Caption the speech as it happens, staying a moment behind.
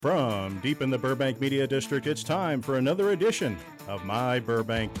From deep in the Burbank Media District, it's time for another edition of My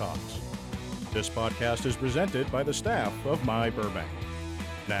Burbank Talks. This podcast is presented by the staff of My Burbank.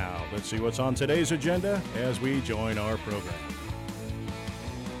 Now, let's see what's on today's agenda as we join our program.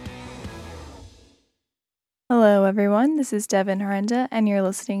 Hello, everyone. This is Devin Harenda, and you're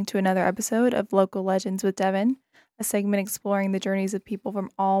listening to another episode of Local Legends with Devin, a segment exploring the journeys of people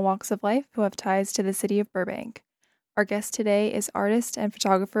from all walks of life who have ties to the city of Burbank. Our guest today is artist and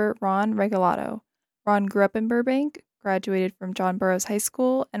photographer Ron Regalado. Ron grew up in Burbank, graduated from John Burroughs High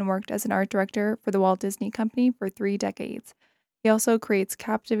School, and worked as an art director for the Walt Disney Company for 3 decades. He also creates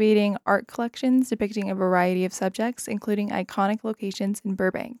captivating art collections depicting a variety of subjects, including iconic locations in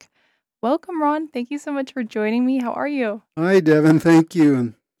Burbank. Welcome, Ron. Thank you so much for joining me. How are you? Hi, Devin. Thank you.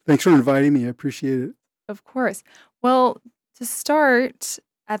 And thanks for inviting me. I appreciate it. Of course. Well, to start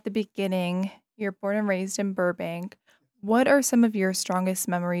at the beginning, you're born and raised in Burbank. What are some of your strongest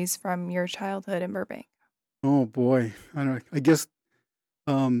memories from your childhood in Burbank? Oh, boy. I guess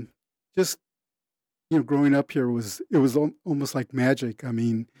just, growing up here was almost like magic. I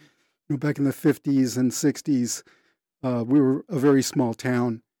mean, back in the 50s and 60s, we were a very small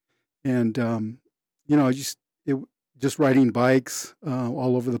town. And, just riding bikes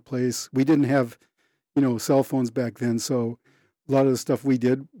all over the place. We didn't have, cell phones back then. So a lot of the stuff we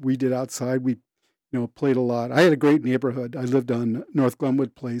did outside. We, played a lot. I had a great neighborhood. I lived on North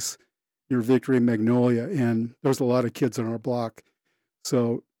Glenwood Place near Victory and Magnolia, and there was a lot of kids on our block.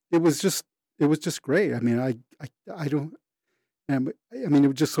 So it was just great. I mean, it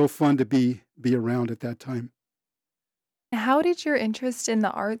was just so fun to be around at that time. How did your interest in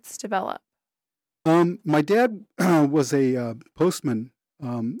the arts develop? My dad was a postman,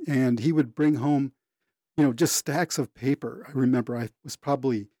 and he would bring home, just stacks of paper. I remember I was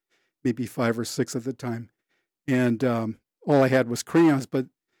probably maybe 5 or 6 at the time, and all I had was crayons. But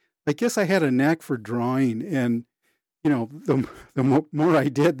I guess I had a knack for drawing, and the more I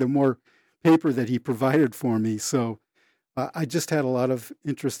did, the more paper that he provided for me. So I just had a lot of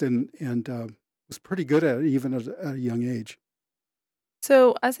interest in and was pretty good at it, even at a young age.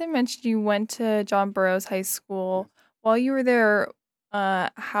 So, as I mentioned, you went to John Burroughs High School. While you were there,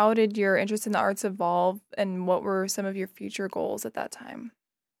 how did your interest in the arts evolve, and what were some of your future goals at that time?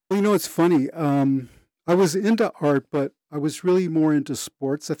 Well, it's funny. I was into art, but I was really more into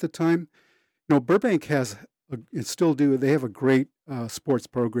sports at the time. Burbank has, and still do, they have a great sports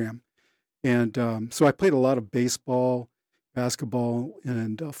program. And so I played a lot of baseball, basketball,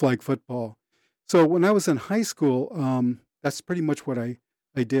 and flag football. So when I was in high school, that's pretty much what I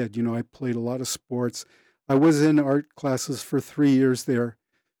did. I played a lot of sports. I was in art classes for 3 years there,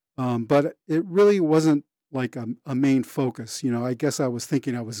 but it really wasn't like a main focus. I guess I was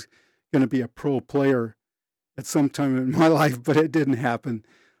thinking I was going to be a pro player at some time in my life, but it didn't happen.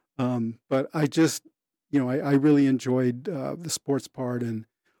 But I just, I really enjoyed the sports part. And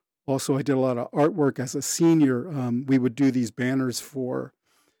also I did a lot of artwork as a senior. We would do these banners for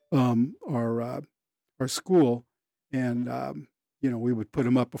our school, and we would put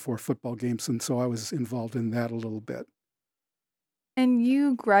them up before football games, and so I was involved in that a little bit. And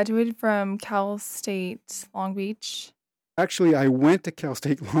you graduated from Cal State Long Beach? Actually, I went to Cal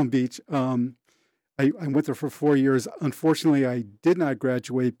State Long Beach. I went there for 4 years. Unfortunately, I did not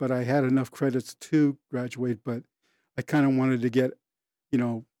graduate, but I had enough credits to graduate. But I kind of wanted to get,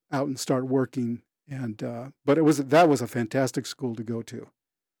 out and start working. And but that was a fantastic school to go to.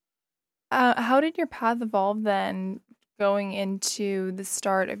 How did your path evolve then, going into the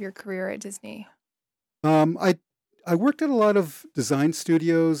start of your career at Disney? I worked at a lot of design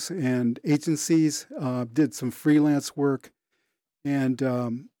studios and agencies, did some freelance work. And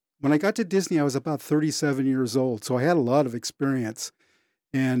when I got to Disney, I was about 37 years old. So I had a lot of experience.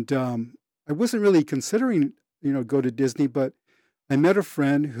 And I wasn't really considering, go to Disney, but I met a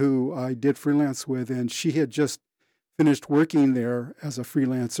friend who I did freelance with, and she had just finished working there as a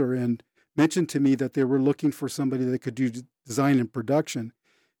freelancer and mentioned to me that they were looking for somebody that could do design and production.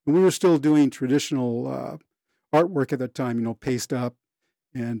 And we were still doing traditional artwork at that time, paste up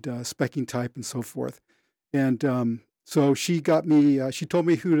and specking type and so forth. And so she got me, she told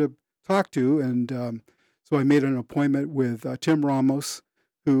me who to talk to. And so I made an appointment with Tim Ramos,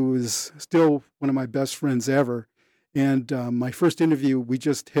 who is still one of my best friends ever. And my first interview, we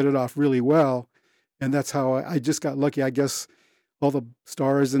just hit it off really well. And that's how I just got lucky. I guess all the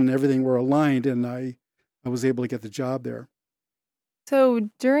stars and everything were aligned, and I was able to get the job there. So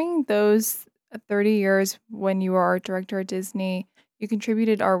during those 30 years when you were art director at Disney, you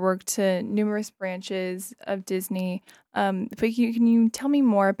contributed artwork to numerous branches of Disney. But can you tell me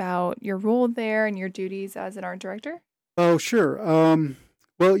more about your role there and your duties as an art director? Oh, sure.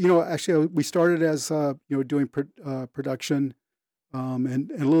 Well, actually, we started as doing production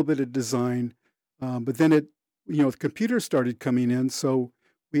and a little bit of design, but then the computers started coming in, so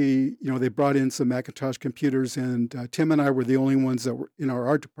they brought in some Macintosh computers, and Tim and I were the only ones that were in our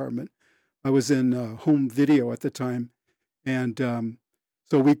art department. I was in home video at the time, and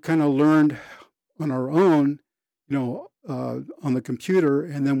so we kind of learned on our own, on the computer,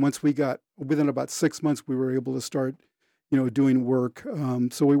 and then within about 6 months, we were able to start doing work.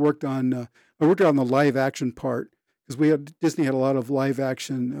 So I worked on the live action part because Disney had a lot of live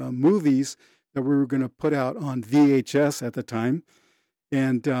action movies that we were going to put out on VHS at the time.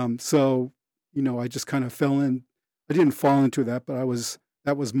 And so, I just kind of fell in. I didn't fall into that, but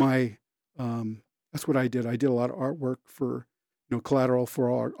that was my, that's what I did. I did a lot of artwork for, collateral for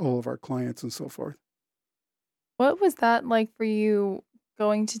all of our clients and so forth. What was that like for you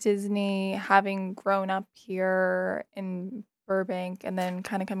going to Disney, having grown up here in Burbank, and then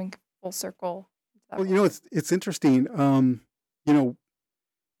kind of coming full circle? Well, it's interesting.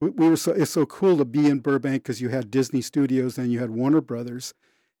 It's so cool to be in Burbank because you had Disney Studios and you had Warner Brothers,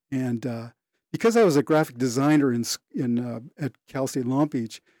 and because I was a graphic designer at Cal State Long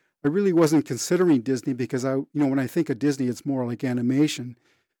Beach, I really wasn't considering Disney because when I think of Disney, it's more like animation.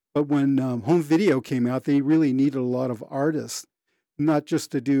 But when home video came out, they really needed a lot of artists, not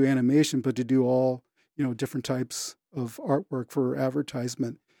just to do animation, but to do all different types of artwork for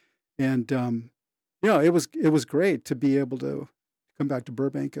advertisement. And it was great to be able to come back to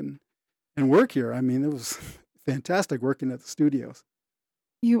Burbank and work here. I mean, it was fantastic working at the studios.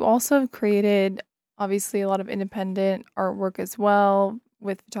 You also have created, obviously, a lot of independent artwork as well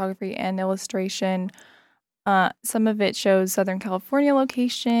with photography and illustration. Some of it shows Southern California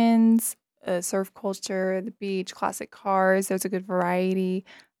locations, surf culture, the beach, classic cars. There's a good variety.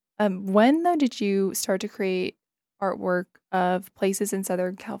 When, though, did you start to create artwork of places in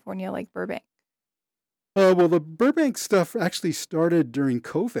Southern California like Burbank? Well, the Burbank stuff actually started during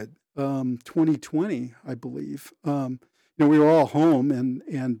COVID, 2020, I believe. We were all home,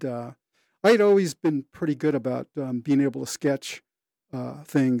 and I had always been pretty good about being able to sketch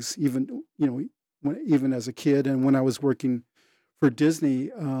things, even even as a kid. And when I was working for Disney,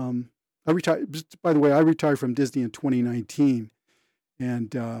 I retired. By the way, I retired from Disney in 2019,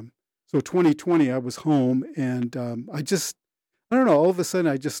 and so 2020 I was home, and I don't know. All of a sudden,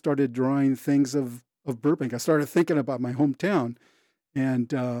 I just started drawing things of Burbank. I started thinking about my hometown, and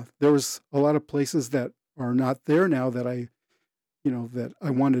there was a lot of places that are not there now that I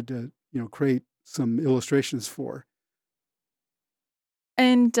wanted to create some illustrations for.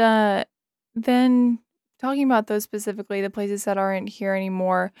 And then talking about those specifically, the places that aren't here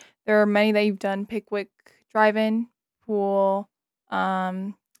anymore, there are many that you've done: Pickwick Drive-In, Pool,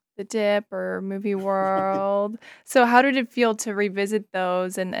 the Dip, or Movie World. So how did it feel to revisit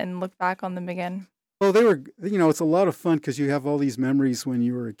those and look back on them again? Well, they were, it's a lot of fun because you have all these memories when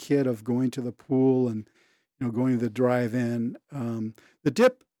you were a kid of going to the pool and, going to the drive-in. The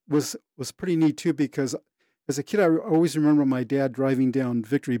Dip was pretty neat too because as a kid, I always remember my dad driving down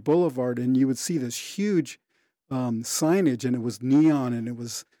Victory Boulevard, and you would see this huge signage, and it was neon, and it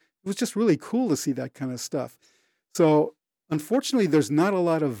was just really cool to see that kind of stuff. So unfortunately, there's not a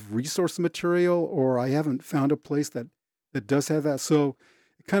lot of resource material, or I haven't found a place that does have that. So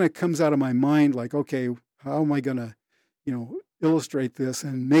it kind of comes out of my mind like, okay, how am I going to, illustrate this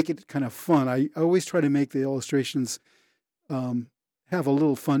and make it kind of fun? I always try to make the illustrations have a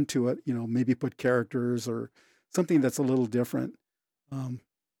little fun to it, maybe put characters or something that's a little different.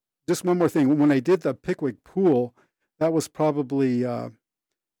 Just one more thing. When I did the Pickwick Pool, that was probably the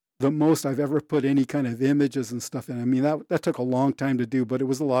most I've ever put any kind of images and stuff in. I mean, that took a long time to do, but it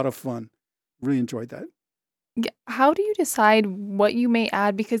was a lot of fun. Really enjoyed that. How do you decide what you may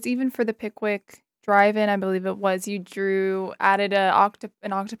add? Because even for the Pickwick Drive-In, I believe it was, you added an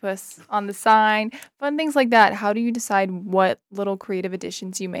octopus on the sign, fun things like that. How do you decide what little creative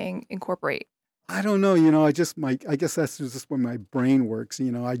additions you may incorporate? I don't know. I guess that's just when my brain works.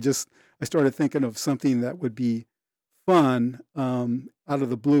 I started thinking of something that would be fun out of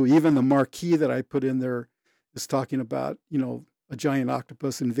the blue. Even the marquee that I put in there is talking about, a giant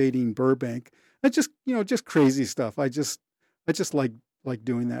octopus invading Burbank. I just crazy stuff. I just like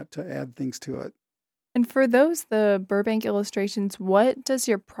doing that to add things to it. And for the Burbank illustrations, what does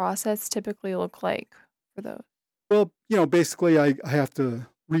your process typically look like for those? Well, basically I have to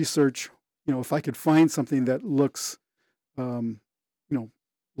research, if I could find something that looks,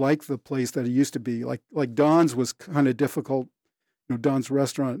 like the place that it used to be. Like Don's was kind of difficult, Don's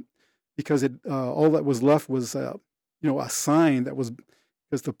restaurant, because all that was left was, a sign that was,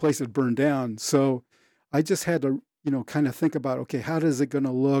 because the place had burned down. So I just had to, kind of think about, okay, how does it going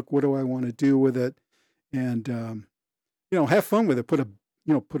to look? What do I want to do with it? And, have fun with it. Put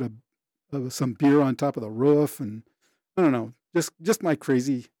some beer on top of the roof, and I don't know, just my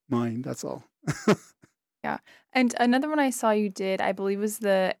crazy mind. That's all. Yeah. And another one I saw you did, I believe, was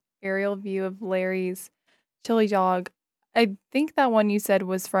the aerial view of Larry's chili dog. I think that one you said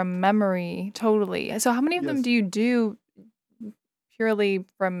was from memory, totally. So how many of them Yes. do you do purely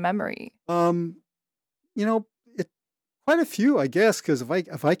from memory? It quite a few, I guess, because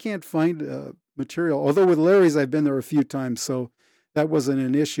if I can't find material, although with Larry's I've been there a few times, so that wasn't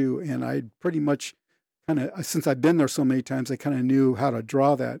an issue, and I pretty much since I've been there so many times, I kind of knew how to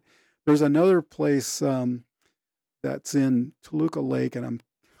draw that. There's another place that's in Toluca Lake, and I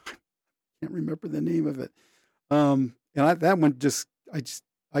can't remember the name of it. That one I just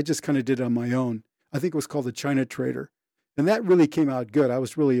kind of did on my own. I think it was called the China Trader, and that really came out good. I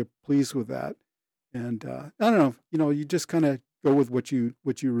was really pleased with that. And I don't know, you just kind of go with what you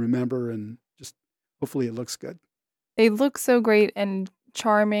remember, and just hopefully it looks good. They look so great and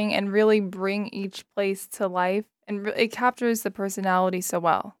charming and really bring each place to life, and it captures the personality so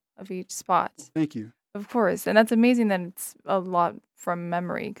well of each spot. Thank you. Of course. And that's amazing that it's a lot from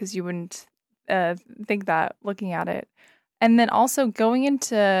memory, because you wouldn't think that looking at it. And then also going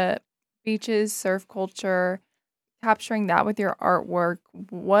into beaches, surf culture, capturing that with your artwork,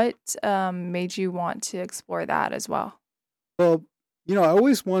 what made you want to explore that as well? Well, I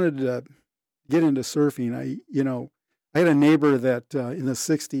always wanted to get into surfing. I had a neighbor that in the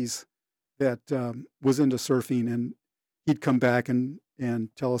 60s that was into surfing, and he'd come back and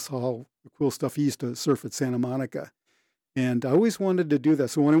tell us all the cool stuff. He used to surf at Santa Monica, and I always wanted to do that.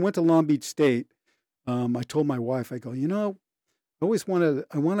 So when I went to Long Beach State, I told my wife, I go, I want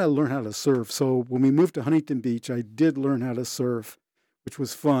to learn how to surf. So when we moved to Huntington Beach, I did learn how to surf, which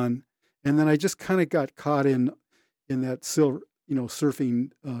was fun. And then I just kind of got caught in that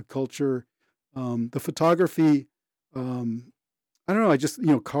surfing culture. The photography, I don't know, I just,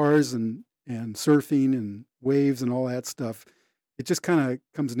 cars and surfing and waves and all that stuff. It just kind of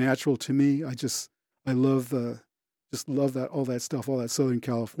comes natural to me. I love that, all that stuff, all that Southern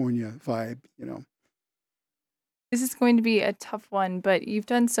California vibe. This is going to be a tough one, but you've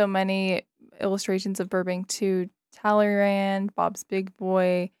done so many illustrations of Burbank too. Talleyrand, Bob's Big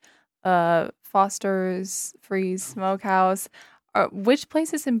Boy, Foster's Freeze Smokehouse. Which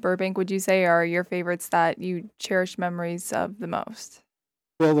places in Burbank would you say are your favorites that you cherish memories of the most?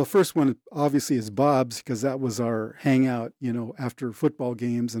 Well, the first one obviously is Bob's, because that was our hangout. After football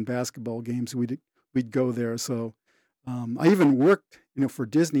games and basketball games, we'd go there. So I even worked, for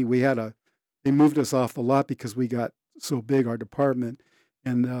Disney. They moved us off the lot because we got so big, our department,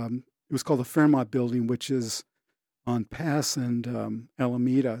 and it was called the Fairmont Building, which is on Pass and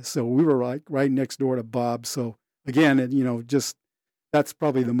Alameda. So we were right next door to Bob's. So again, just that's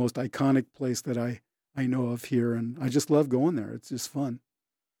probably the most iconic place that I know of here, and I just love going there. It's just fun.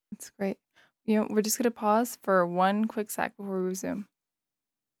 That's great. We're just going to pause for one quick sec before we resume.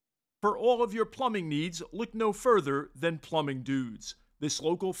 For all of your plumbing needs, look no further than Plumbing Dudes. This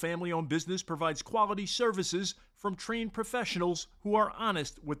local family-owned business provides quality services from trained professionals who are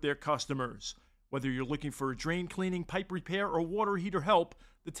honest with their customers. Whether you're looking for a drain cleaning, pipe repair, or water heater help,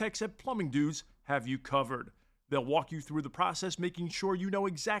 the techs at Plumbing Dudes have you covered. They'll walk you through the process, making sure you know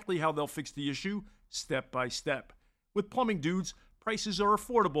exactly how they'll fix the issue, step by step. With Plumbing Dudes, prices are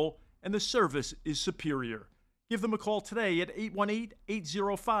affordable and the service is superior. Give them a call today at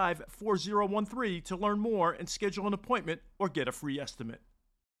 818-805-4013 to learn more and schedule an appointment or get a free estimate.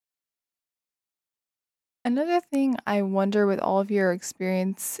 Another thing I wonder, with all of your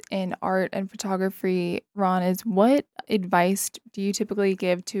experience in art and photography, Ron, is what advice do you typically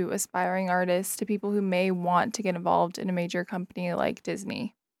give to aspiring artists, to people who may want to get involved in a major company like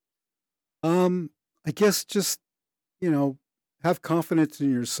Disney? I guess just, have confidence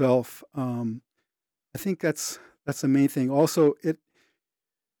in yourself. I think that's the main thing. Also, it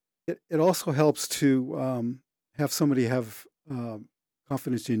also helps to have somebody have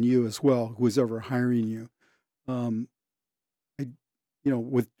confidence in you as well, who is ever hiring you.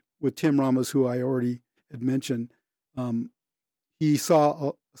 With Tim Ramos, who I already had mentioned, he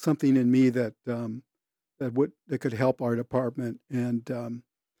saw something in me that could help our department, and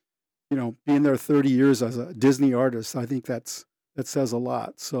being there 30 years as a Disney artist, I think that says a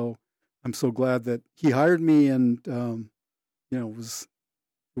lot. So I'm so glad that he hired me, and it was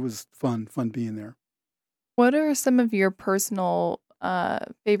fun being there. What are some of your personal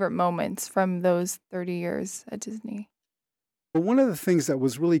favorite moments from those 30 years at Disney? Well, one of the things that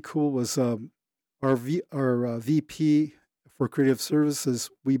was really cool was our VP for creative services.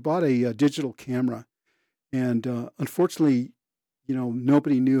 We bought a digital camera, And unfortunately,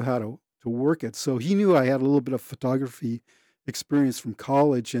 nobody knew how to work it. So he knew I had a little bit of photography experience from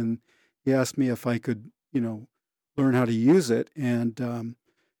college, and he asked me if I could, learn how to use it. And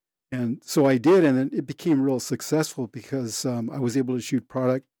so I did, and it became real successful because I was able to shoot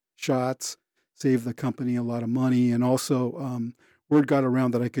product shots, save the company a lot of money, and also word got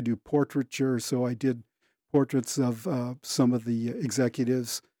around that I could do portraiture. So I did portraits of some of the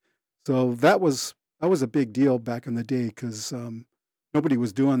executives. So that was a big deal back in the day because nobody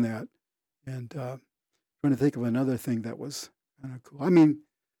was doing that. And trying to think of another thing that was kind of cool. I mean,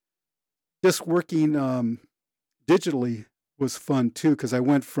 just working digitally was fun too, because I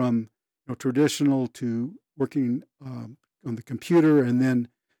went from traditional to working on the computer, and then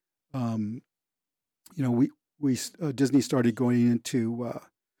Disney started going into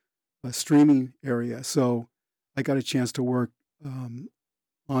a streaming area, so I got a chance to work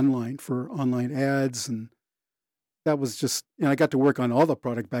online for online ads, and that was just, I got to work on all the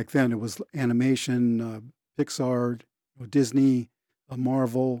product back then. It was animation, Pixar, Disney,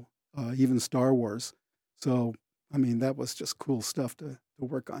 Marvel, even Star Wars. So, I mean, that was just cool stuff to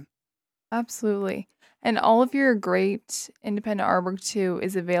work on. Absolutely. And all of your great independent artwork, too,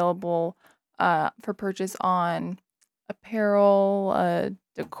 is available for purchase on apparel,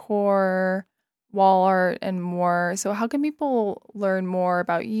 decor, wall art, and more. So how can people learn more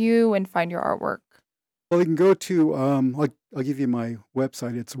about you and find your artwork? Well, you can go to, I'll give you my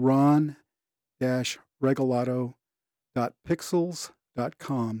website. It's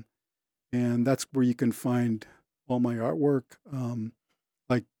ron-regalado.pixels.com. And that's where you can find all my artwork.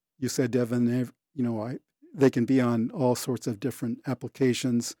 Like you said, Devin, they can be on all sorts of different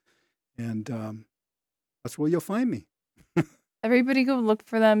applications. And that's where you'll find me. Everybody go look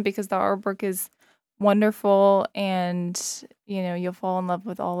for them because the artwork is wonderful, and you'll fall in love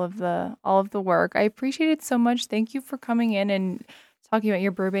with all of the work. I appreciate it so much. Thank you for coming in and talking about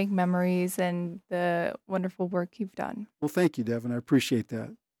your Burbank memories and the wonderful work you've done. Well, thank you, Devin. I appreciate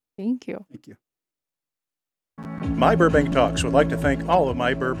that. Thank you. Thank you. My Burbank Talks would like to thank all of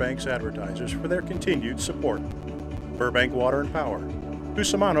My Burbank's advertisers for their continued support. Burbank Water and Power,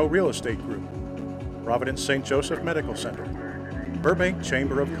 Cusimano Real Estate Group, Providence St. Joseph Medical Center, Burbank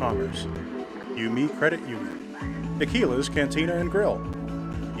Chamber of Commerce, UME Credit Union, Tequila's Cantina and Grill,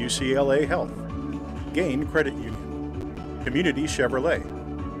 UCLA Health, Gain Credit Union, Community Chevrolet,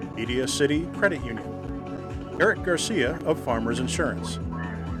 Media City Credit Union, Eric Garcia of Farmers Insurance,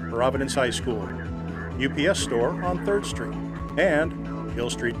 Providence High School, UPS Store on 3rd Street, and Hill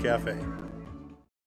Street Cafe.